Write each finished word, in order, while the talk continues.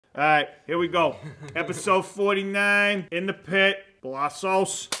All right, here we go. Episode 49, in the pit,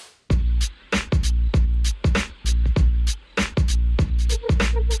 Blassos.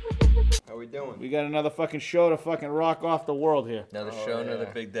 How we doing? We got another fucking show to fucking rock off the world here. Another show, another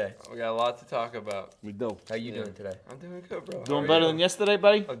big day. We got a lot to talk about. We do. How you doing today? I'm doing good, bro. Doing better than yesterday,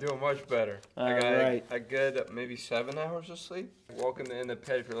 buddy? I'm doing much better. All I got right. a good maybe 7 hours of sleep. Welcome to In the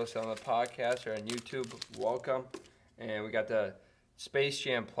Pit. If you're listening on the podcast or on YouTube, welcome. And we got the Space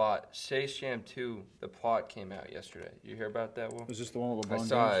Jam plot. Space Jam 2, the plot came out yesterday. You hear about that, Will? Is this the one with LeBron I James?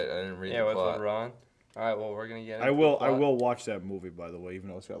 saw it. I didn't read the with plot. LeBron. All right, well, we're going to get into I will the plot. watch that movie, by the way, even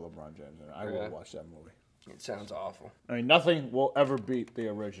though it's got LeBron James in it. I will watch that movie. It sounds awful. I mean, nothing will ever beat the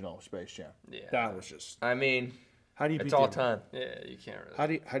original Space Jam. Yeah. That was just... I mean, How do you beat it's all the- time. Yeah, you can't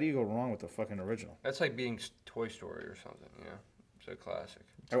really. How do you go wrong with the fucking original? That's like being Toy Story or something, you know? It's a classic.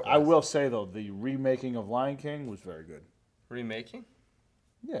 I will say, though, the remaking of Lion King was very good. Remaking?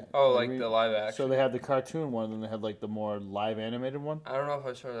 Yeah. Oh, like the live action? So they had the cartoon one, and then they had like the more live animated one. I don't know if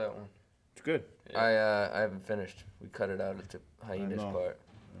I saw that one. It's good. Yeah. I haven't finished. We cut it out at the hyenas know. part.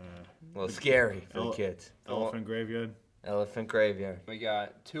 Well, scary for the Ele- kids. Elephant Graveyard. Elephant graveyard. We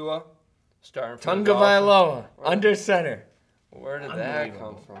got Tua starting for Tunga the Dolphins. Vailoa, under center. Where did that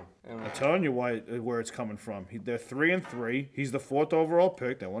come from? And I'm telling you where it's coming from. They're 3-3. He's the 4th overall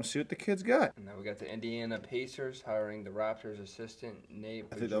pick. They want to see what the kid's got. now we got the Indiana Pacers hiring the Raptors assistant Nate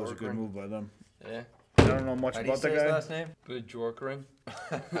I think that was a good move by them. Yeah, I don't know much How do you about say that his guy. last name? Bajorkarin.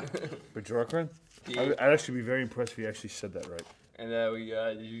 Bajorkarin? I'd actually be very impressed if he actually said that right. And then we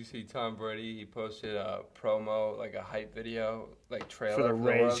got, did you see Tom Brady? He posted a promo, like a hype video, like trailer For the World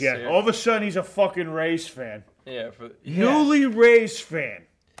Rays, yeah. Series. All of a sudden, he's a fucking Rays fan. Yeah, Newly Rays fan.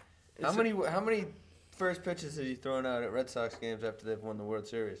 How many first pitches have you thrown out at Red Sox games after they've won the World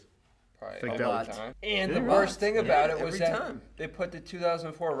Series? probably Think a that lot was- time. And Yeah. the worst thing about Yeah, it was every that time. they put the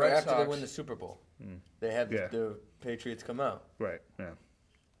 2004 Right Red after Sox. they win the Super Bowl, they had Yeah. the Patriots come out. Right, yeah.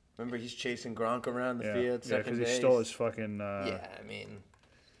 Remember, he's chasing Gronk around the Yeah, field, yeah, second because he base. stole his fucking... Yeah, I mean,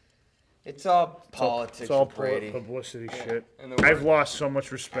 it's all politics. It's all with Brady. publicity shit. And the I've worst- lost so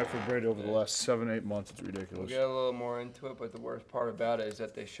much respect for Brady over the last 7-8 months. It's We'll ridiculous. get a little more into it, but the worst part about it is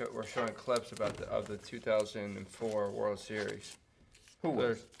that we're showing clips of the 2004 World Series. Who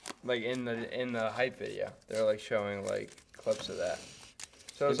was? Like in the hype video, they're like showing like clips of that.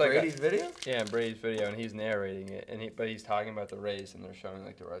 So In it's like Brady's video? Yeah, in Brady's video, and he's narrating it, but he's talking about the Rays, and they're showing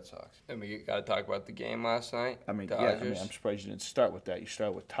like the Red Sox. And we got to talk about the game last night. I mean, Dodgers. I'm surprised you didn't start with that. You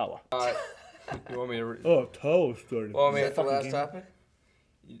started with Tower. You want me to? Oh, Tower started. Well, I Is mean, that the last topic?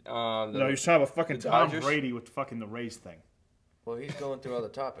 No, you're talking about fucking the Tom Dodgers? Brady with fucking the Rays thing. Well, he's going through other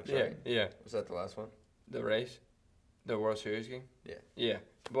topics, Yeah, right? yeah. Was that the last one? The Rays, the World Series game. Yeah. Yeah.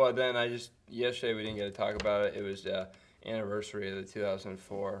 But then yesterday we didn't get to talk about it. It was the anniversary of the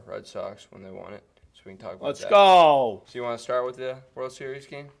 2004 Red Sox when they won it, so we can talk about Let's that. go. So you want to start with the World Series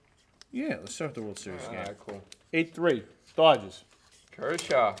game? Yeah, let's start with the World Series All game. right, cool. 8-3, Dodgers.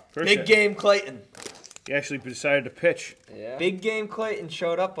 Kershaw. Big game Clayton. He actually decided to pitch. Yeah. Big game Clayton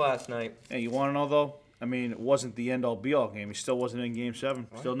showed up last night. Hey, you want to know, though? I mean, it wasn't the end-all, be-all game. He still wasn't in Game 7.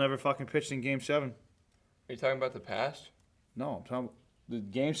 Still never fucking pitched in Game 7. Are you talking about the past? No, I'm talking the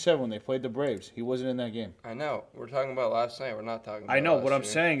Game 7 when they played the Braves. He wasn't in that game. I know. We're talking about last night. We're not talking about I know. last What I'm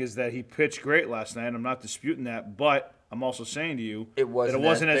year. saying is that he pitched great last night. I'm not disputing that, but I'm also saying to you It wasn't that it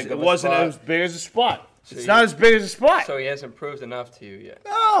wasn't as as big it of a wasn't spot. as big as a spot. So It's you- not as big as a spot. So he hasn't proved enough to you yet.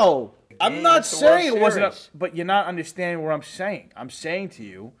 No, I'm game, not it's the saying it World wasn't. Series. But you're not understanding what I'm saying. I'm saying to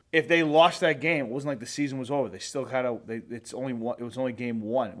you, if they lost that game, it wasn't like the season was over. They still had a. It's only one. It was only Game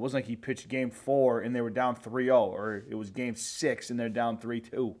 1. It wasn't like he pitched Game 4 and they were down 3-0, or it was Game 6 and they're down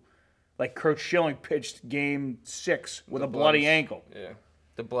 3-2. Like Kurt Schilling pitched Game 6 with a bloody ankle. Yeah.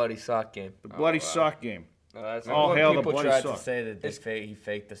 The bloody sock game. The bloody wow. sock game. No, that's All not hail the People bloody tried sock. to say that he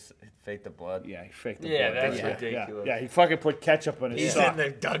faked the blood. Yeah, he faked the Yeah, blood. that's Yeah, ridiculous. Yeah, he fucking put ketchup on his He's sock. in the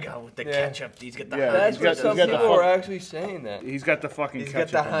dugout with the Yeah. ketchup. He's got the Yeah, That's he's what got- some he's got the people fuck- are actually saying that. He's got the fucking He's got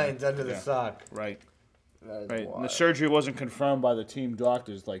ketchup the on him. Heinz under the Yeah. sock. Right. That is Right. And the wild. surgery wasn't confirmed by the team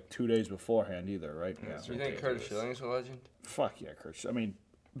doctors like 2 days beforehand either, right? Yeah. You think Curtis Schilling's a legend? Fuck yeah, Kurt. I mean,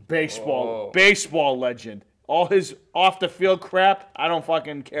 baseball Oh. baseball legend. All his off the field crap, I don't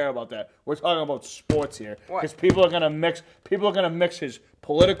fucking care about that. We're talking about sports here, What? because people are gonna mix his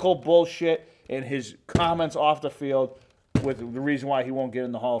political bullshit and his comments off the field with the reason why he won't get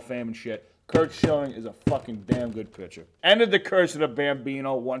in the Hall of Fame and shit. Kurt Schilling is a fucking damn good pitcher. Ended the curse of the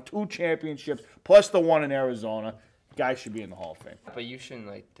Bambino, won 2 championships plus the one in Arizona. Guy should be in the Hall of Fame. But you shouldn't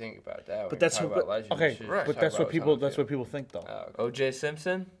like think about that. But that's what. what, Legends. okay. You should But talk that's about what what's people. on the That's field. what people think, though. Oh, okay. O.J.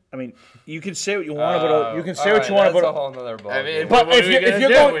 Simpson? I mean, you can say what you want about. You can say all what you want that's about. a whole nother ball. I mean, But what if are we you're gonna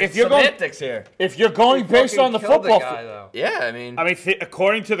do going, with if you're going, semantics here, if you're going based on the football, guy, though. yeah, I mean,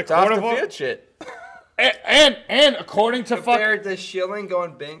 according to the it's off court the of field shit. and according to fucking. Compared to Schilling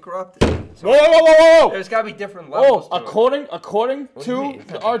going bankrupt. Whoa! There's got to be different levels. Oh, to according What do you mean? to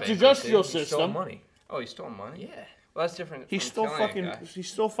It's not our the bankruptcy. judicial He stole system, money. it. Oh, he stole money. Yeah. Well, that's different. he from killing a guy. he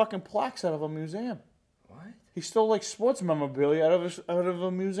stole fucking plaques out of a museum. What? He stole like sports memorabilia out of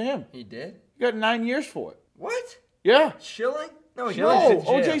a museum. He did? He got 9 years for it. What? Yeah. Schilling? No, he Schilling's didn't. in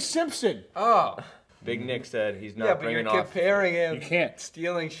No, jail. O.J. Simpson. Oh. Big Nick said he's not Yeah, but you're bringing off. comparing him. You can't.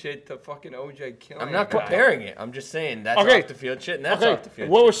 Stealing shit to fucking OJ killing. I'm not a guy. comparing it. I'm just saying that's Okay. off the field shit and that's Okay, off the field.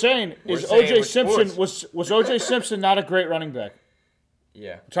 what shit. we're saying We're is saying O.J. with Simpson sports. was O.J. Simpson not a great running back?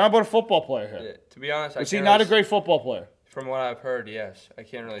 Yeah. We're talking about a football player here. Yeah, to be honest, I Was he can't not a really- great football player? From what I've heard, yes. I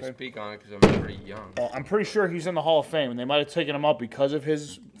can't really speak on it because I'm pretty young. Well, I'm pretty sure he's in the Hall of Fame, and they might have taken him out because of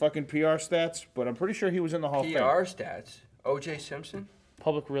his fucking PR stats, but I'm pretty sure he was in the Hall of Fame. PR stats. OJ Simpson?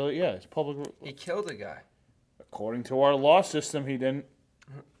 Public, really? Yeah, it's public. He killed a guy. According to our law system, he didn't.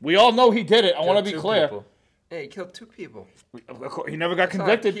 We all know he did it. I want to be Two clear. people. Yeah, he killed 2 people. He never got It's not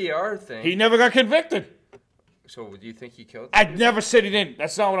a convicted. PR thing. He never got convicted. So do you think he killed? I never said he didn't.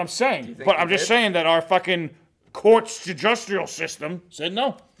 That's not what I'm saying. think But he I'm just did? saying that our fucking court's judicial system said no.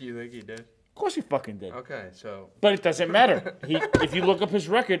 Of Do you think he did? course he fucking did. Okay, so But it doesn't matter. If you look up his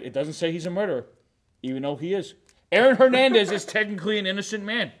record, it doesn't say he's a murderer, even though he is. Aaron Hernandez is technically an innocent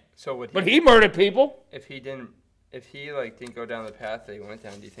man, would but he murdered people. if he didn't go down the path that he went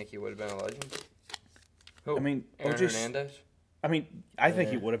down, do you think he would have been a legend? Who? I mean, Aaron OJ Hernandez. I think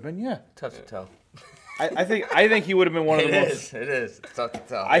he would have been. Yeah, Tough to tell. I think he would have been one of the most. It is. It's tough to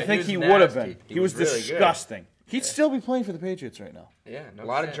tell. I think was he would have nasty. been. He He was was really good. disgusting. He'd still be playing for the Patriots right now. Yeah, no a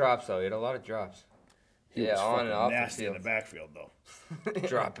lot of shit. drops though. He had a lot of drops. He Yeah, was on and fucking off the nasty in field. the backfield, though.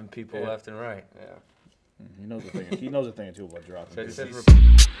 Dropping people left and right. Yeah. He knows a thing. He knows a thing or two about dropping. So it people.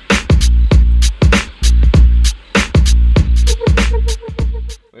 said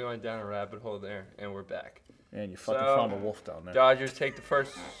we went down a rabbit hole there, and we're back. And you fucking So, found a wolf down there. Dodgers take the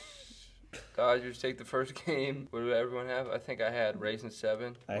first game. What did everyone have? I think I had Rays in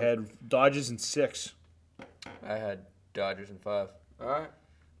 7. I had Dodgers in 6. I had Dodgers in 5. All right.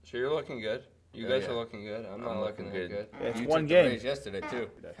 So you're looking good. You Oh, guys yeah. are looking good. I'm not looking that good. Yeah, it's You one took the game. Rays yesterday too.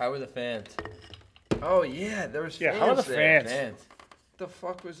 How were the fans? Oh yeah, there was Yeah, fans how are the there. fans? Fans. What the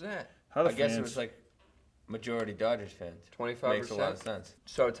fuck was that? How the I guess fans? it was like majority Dodgers fans. 25%. Makes a lot of sense.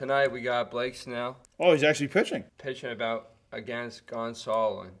 So tonight we got Blake Snell Oh, he's actually pitching. pitching against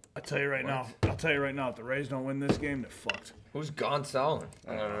Gonsolin. I'll tell you right now. If the Rays don't win this game, they're fucked. Who's Gonsolin?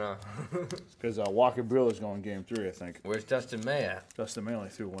 I don't know. Because Walker Buehler's going Game 3, I think. Where's Dustin May at? Dustin May only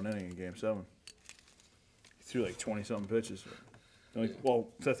threw 1 inning in Game 7. He threw like 20-something pitches. Well,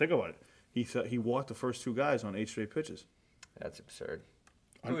 think about it. He walked the first 2 guys on 8 straight pitches. That's absurd.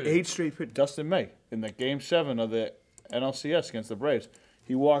 On Who is 8 straight pitches. Dustin May in the Game 7 of the NLCS against the Braves.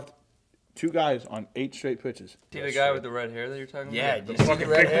 He walked 2 guys on 8 straight pitches. See the guy with the red hair that you're talking Yeah, about? did you see the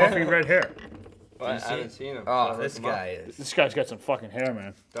red Puffy hair? red hair. Well, I you see haven't it? seen him. Oh, so I this looked him up. guy is. This guy's got some fucking hair,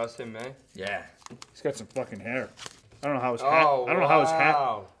 man. Dustin May. Yeah. He's got some fucking hair. I don't know how his hat. Oh, I don't know how his hat.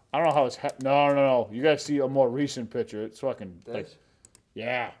 wow. I don't know how his hat. No. You gotta see a more recent picture. It's fucking like, This?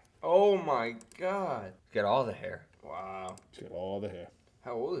 yeah. Oh my god. Got all the hair. Wow. He's got all the hair.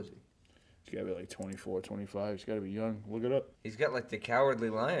 How old is he? He's gotta be like 24, 25. He's gotta be young. Look it up. He's got like the cowardly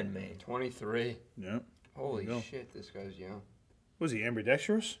lion mane. 23. Yeah. Holy There you go. shit, this guy's young. Was he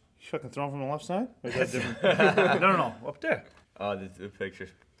ambidextrous? He's fucking throwing from the left side? Or is that different? no. Up there. Oh, the picture's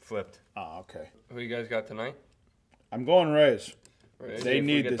flipped. Oh, okay. Who you guys got tonight? I'm going Rays. Rays? They if we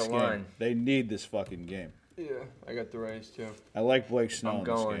need get this the game. line. They need this fucking game. Yeah, I got the Rays too. I like Blake Snell I'm in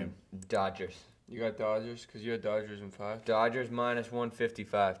this going game. Dodgers. You got Dodgers? Because you had Dodgers in 5. Dodgers minus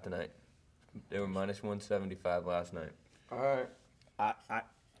 155 tonight. They were minus 175 last night. Alright.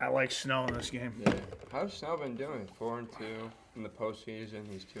 I like Snell in this game. Yeah. How's Snell been doing? 4-2 in the postseason.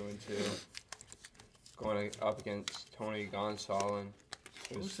 He's 2-2. Going up against Tony Gonsolin.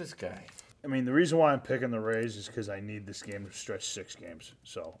 Who's this guy? I mean, the reason why I'm picking the Rays is because I need this game to stretch 6 games.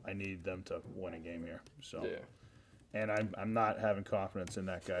 So I need them to win a game here. So, Yeah. and I'm not having confidence in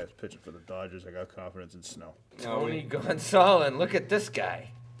that guy that's pitching for the Dodgers. I got confidence in Snell. Tony Gonsolin. Look at this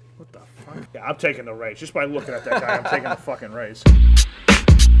guy. What the fuck? Yeah, I'm taking the Rays. Just by looking at that guy, I'm taking the fucking Rays.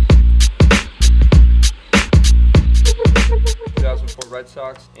 2004 Red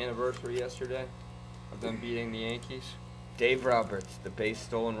Sox anniversary yesterday of them beating the Yankees. Dave Roberts, the base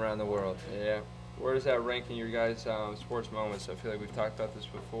stolen around the world. Yeah. Where does that rank in your guys' sports moments? I feel like we've talked about this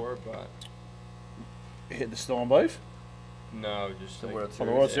before, but Hit the stolen base? No, just The like, World For Series.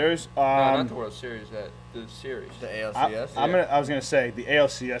 the World Series? No, not the World Series. The series. The I, ALCS. I was gonna say the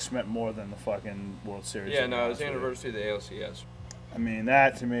ALCS meant more than the fucking World Series. Yeah, to be no, it was honest the with you. anniversary of the ALCS. I mean,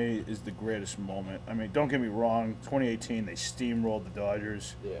 that to me is the greatest moment. I mean, don't get me wrong. 2018, they steamrolled the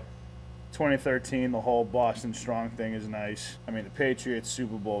Dodgers. Yeah. 2013, the whole Boston Strong thing is nice. I mean, the Patriots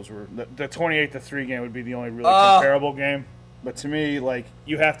Super Bowls were the 28-3 game would be the only really comparable game. But to me, like,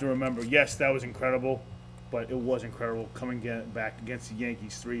 you have to remember, yes, that was incredible, but it was incredible coming back against the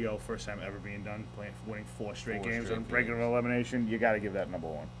Yankees 3-0, first time ever being done, winning 4 straight games and breaking an elimination. You got to give that number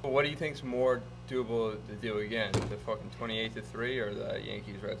one. Well, what do you think's more doable to do again? The fucking 28-3 or the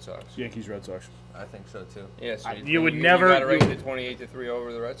Yankees Red Sox? Yankees Red Sox. I think so too. Yeah, so You would never- You gotta rank you- the 28-3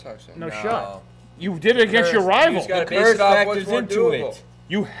 over the Red Sox. Then. No shot. You did it against your You rival. just gotta The base curse it off what's factors more into doable. it.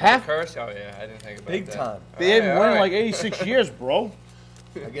 You have. Curse? Oh yeah, I didn't think about Big that. time. They didn't All win right. like 86 years, bro.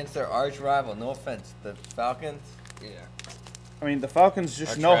 Against their arch rival. No offense, the Falcons. Yeah, I mean, the Falcons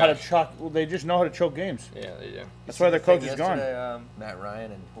just Are know how to trash. choke. Well, they just know how to choke games. yeah, they do. That's why their The thing coach is gone. yesterday, Matt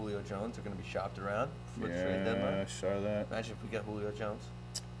Ryan and Julio Jones are going to be shopped around for the trade Yeah, deadline. I saw that. Imagine if we get Julio Jones.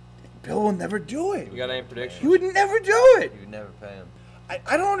 Bill will never do it. You got any predictions? He would never do it. You would never pay him.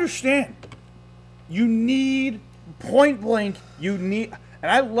 I don't understand. You need point blank. You need, and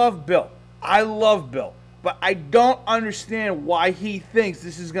I love Bill. I love Bill, but I don't understand why he thinks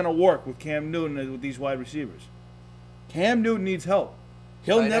this is gonna work with Cam Newton and with these wide receivers. Cam Newton needs help.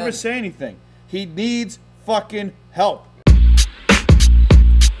 He'll Tight never end. say anything. He needs fucking help.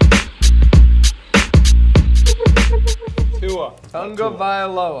 Tua. Tunga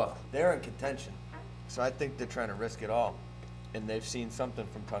Vailoa. They're in contention. So I think they're trying to risk it all. And they've seen something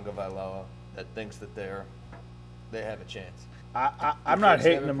from Tunga Vailoa that thinks that they have a chance. I'm not He's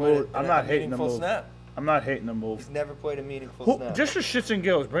hating never the played move. a I'm not hating the meaningful move. snap. I'm not hating the move. He's never played a meaningful Who, snap. just for shits and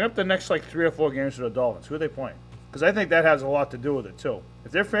giggles, bring up the next like 3 or 4 games for the Dolphins. Who are they playing? Because I think that has a lot to do with it too.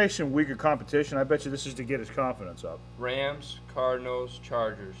 If they're facing weaker competition, I bet you this is to get his confidence up. Rams, Cardinals,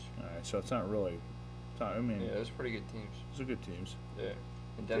 Chargers. All right, so it's not really. It's not, I mean, Yeah, those are pretty good teams. those are good teams. Yeah.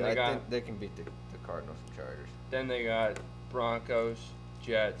 And then Yeah, they I got think they can beat the Cardinals and Chargers. then they got Broncos,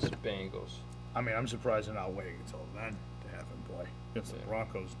 Jets, Bengals. I mean, I'm surprised they're not waiting until then to have him play against the Yeah.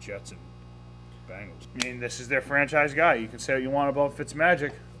 Broncos, Jets, and Bengals. I mean, this is their franchise guy. You can say what you want about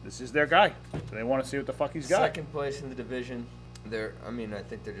Fitzmagic. This is their guy. So they want to see what the fuck he's got. Second place in the division. I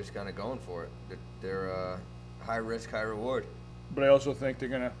think they're just kind of going for it. They're high risk, high reward. But I also think they're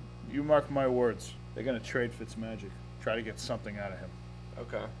gonna. You mark my words. They're gonna trade Fitzmagic. Try to get something out of him.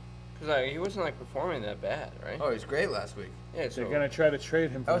 Okay. Because he wasn't like performing that bad, right? Oh, he was great last week. Yeah, so They're gonna try to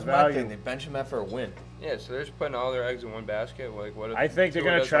trade him That for was my value. thing. They bench him after a win. yeah, so they're just putting all their eggs in one basket. Like, what if I think they're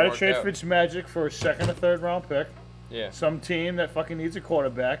Tua gonna doesn't try to work trade out? Fitzmagic for a second or third round pick. Yeah, Some team that fucking needs a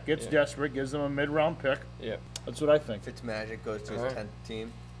quarterback gets Yeah. desperate, gives them a mid round pick. yeah. That's what I think. Fitzmagic goes to his Alright. 10th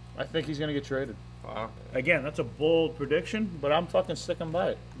team. I think he's gonna get traded. Wow. Again, that's a bold prediction, but I'm fucking sticking by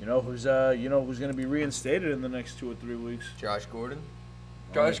it. You know who's gonna be reinstated in the next 2 or 3 weeks? Josh Gordon.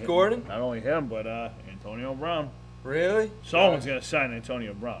 Josh Only him- Gordon? Not only him, but Antonio Brown. Really? Someone's gonna sign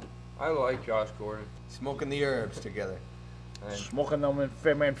Antonio Brown. I like Josh Gordon. Smoking the herbs together. And, Smoking them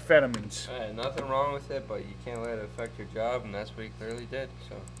amphetamines. nothing wrong with it, but you can't let it affect your job, and that's what he clearly did.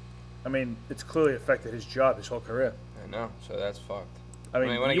 So I mean, it's clearly affected his job, his whole career. I know. So that's fucked. I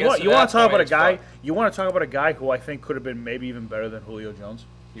mean, when it you gets want to you that want to talk point, about a it's guy? fucked. You want to talk about a guy who I think could have been maybe even better than Julio Jones?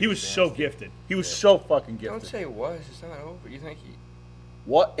 He was so nasty. gifted. He was so fucking gifted. Don't say was. It's not over. You think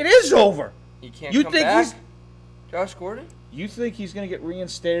What? It is over. he can't You come think back? he's- Josh Gordon? You think he's gonna get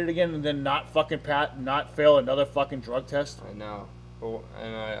reinstated again and then not fail another fucking drug test? I know. But,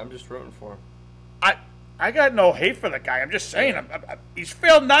 and I'm just rooting for him. I got no hate for the guy. I'm just saying, he's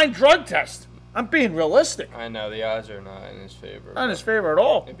failed 9 drug tests. I'm being realistic. I know the odds are not in his favor. Not in his but favor at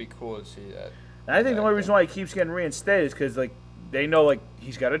all. It'd be cool to see that. And I think the only reason why he keeps getting reinstated is because like they know like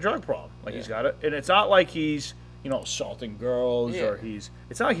he's got a drug problem. Like he's got it, and it's not like he's assaulting girls Yeah. or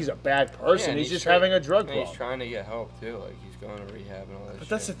it's not like he's a bad person. and he's just try- having a drug and problem. He's trying to get help too. Like he's going to rehab and all that. But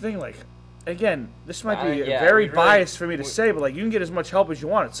that's the thing, like, again, this might be Yeah, very we really- biased for me to say, but like, you can get as much help as you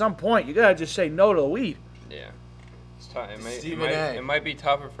want. At some point, you gotta just say no to the weed. Yeah. It's tough. Stephen A. It might be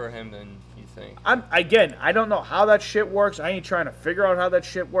tougher for him than you think. I don't know how that shit works. I ain't trying to figure out how that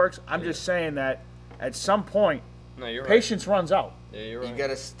shit works. I'm just saying that at some point, No, you're patience runs out. right. Yeah, you're You right.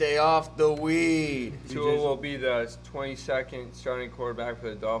 gotta stay off the weed. Tua will be the 22nd starting quarterback for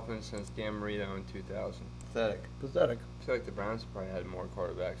the Dolphins since Dan Marino in 2000. Pathetic. Pathetic. I feel like the Browns probably had more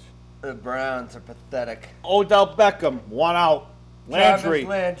quarterbacks. The Browns are pathetic. Odell Beckham, 1 out. Landry, Travis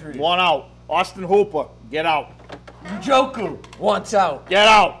Landry. 1 out. Austin Hooper, get out. Njoku wants out. Get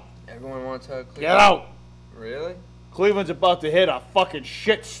out. Everyone wants to Get out. Really? Cleveland's about to hit a fucking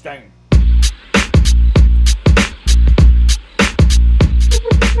shit stain.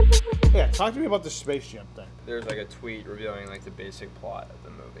 Yeah, talk to me about the Space Jam thing. There's like a tweet revealing like the basic plot of the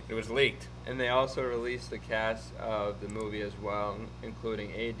movie. It was leaked. And they also released the cast of the movie as well,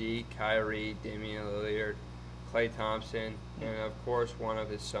 including AD, Kyrie, Damian Lillard, Klay Thompson, and of course one of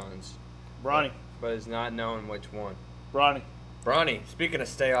his sons. Bronny. But it's not known which one. Bronny. Bronny, speaking of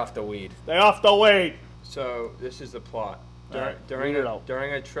stay off the weed. Stay off the weed. So this is the plot. Read it out.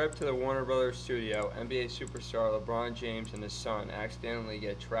 During a trip to the Warner Brothers studio, NBA superstar LeBron James and his son accidentally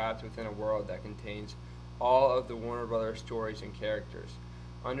get trapped within a world that contains all of the Warner Brothers stories and characters.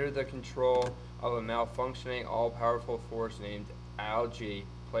 Under the control of a malfunctioning, all-powerful force named Algae,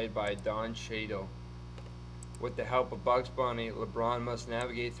 played by Don Cheadle. With the help of Bugs Bunny, LeBron must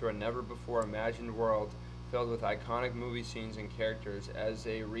navigate through a never-before-imagined world filled with iconic movie scenes and characters as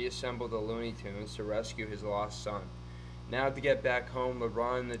they reassemble the Looney Tunes to rescue his lost son. Now to get back home,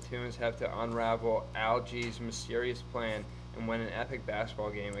 LeBron and the Tunes have to unravel Algae's mysterious plan and win an epic basketball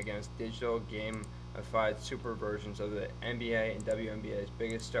game against digital gamified super versions of the NBA and WNBA's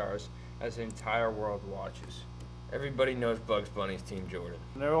biggest stars as the entire world watches. Everybody knows Bugs Bunny's Team Jordan.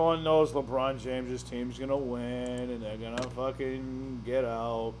 And everyone knows LeBron James' team's gonna win and they're gonna fucking get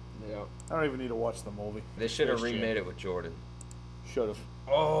out. Yeah. I don't even need to watch the movie. They should have Space Jam. remade it with Jordan. Should have.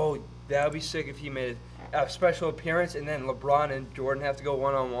 Oh, that would be sick if he made a special appearance and then LeBron and Jordan have to go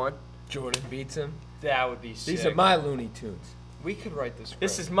one-on-one. Jordan beats him. That would be sick. These are my Looney Tunes. We could write this.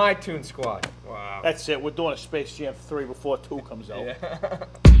 This is my Toon Squad. Wow. That's it. We're doing a Space Jam 3 before 2 comes out. Yeah.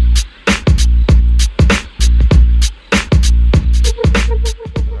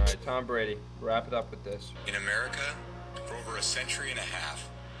 All right, Tom Brady, wrap it up with this. In America, for over a century and a half,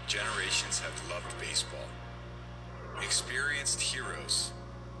 generations have loved baseball, experienced heroes,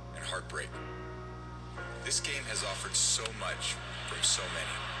 and heartbreak. This game has offered so much from so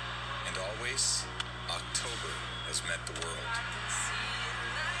many, and always, October has meant the world.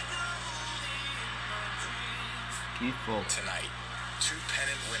 Keith Fulton. Tonight, 2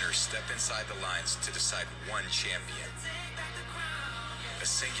 pennant winners step inside the lines to decide one champion. A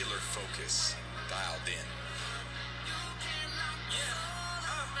singular focus dialed in.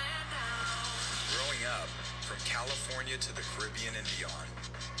 Growing up, from California to the Caribbean and beyond,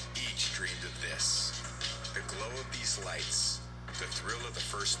 each dreamed of this. The glow of these lights, the thrill of the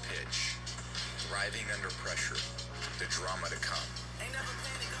first pitch, thriving under pressure, the drama to come.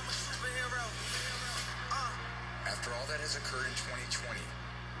 After all that has occurred in 2020,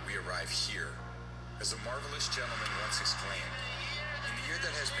 we arrive here. As a marvelous gentleman once exclaimed, in the year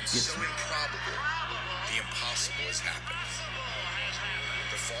that has been so improbable, the impossible has happened.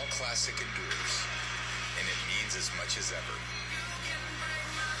 The Fall Classic endures, and it means as much as ever.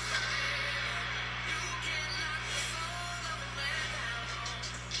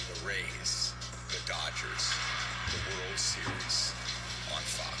 The Rays, the Dodgers, the World Series on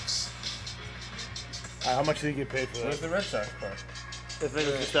Fox. How much did he get paid for Where's that? the Red Sox part? I think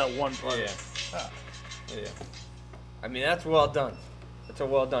it's just that one part. Yeah. Ah. Yeah. I mean, that's well done. That's a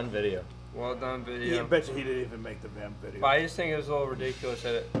well done video. Well done Yeah, I video. bet you he didn't even make the damn video. But I just think it was a little ridiculous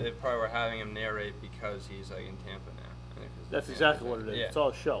that they probably were having him narrate because he's like in Tampa now. I think it's That's the exactly Tampa what it is. thing. It's all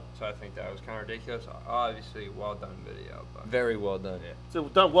a show. So I think that was kind of ridiculous. Obviously, well done video, but Very well done. yeah. It's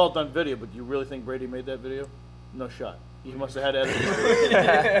a well done video, but do you really think Brady made that video? No shot. He must have had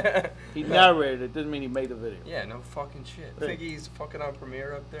editing. He narrated it. Doesn't mean he made the video. Yeah, no fucking shit. Yeah. I think he's fucking on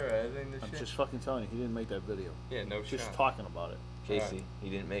Premiere up there editing the I'm shit. just fucking telling you, he didn't make that video. Yeah, no Just shot. talking about it. Casey,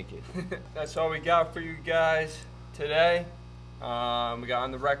 he didn't make it. That's all we got for you guys today. We got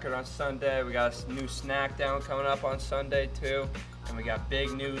On the Record on Sunday. We got a new snack down coming up on Sunday too. And we got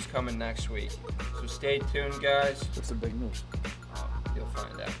big news coming next week. So stay tuned, guys. What's the big news? You'll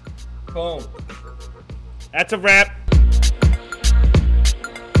find out. Boom. That's a wrap.